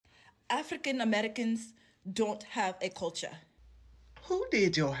African Americans don't have a culture. Who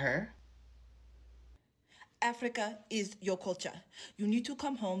did your hair? Africa is your culture. You need to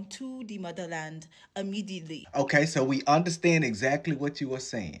come home to the motherland immediately. Okay, so we understand exactly what you were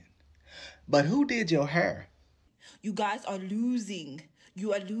saying. But who did your hair? You guys are losing.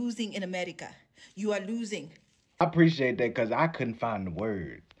 You are losing in America. You are losing. I appreciate that because I couldn't find the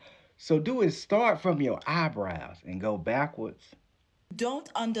word. So do it start from your eyebrows and go backwards. Don't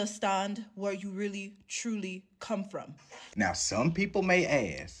understand where you really, truly come from. Now, some people may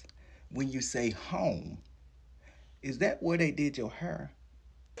ask, when you say home, is that where they did your hair?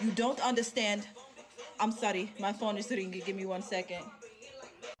 You don't understand. I'm sorry, my phone is ringing. Give me 1 second.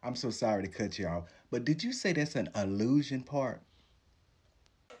 I'm so sorry to cut you off, but did you say that's an illusion part?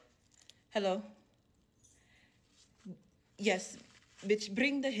 Hello? Yes, bitch,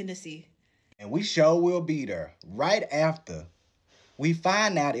 bring the Hennessy. And we sure will be there right after we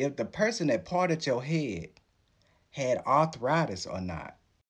find out if the person that parted your head had arthritis or not.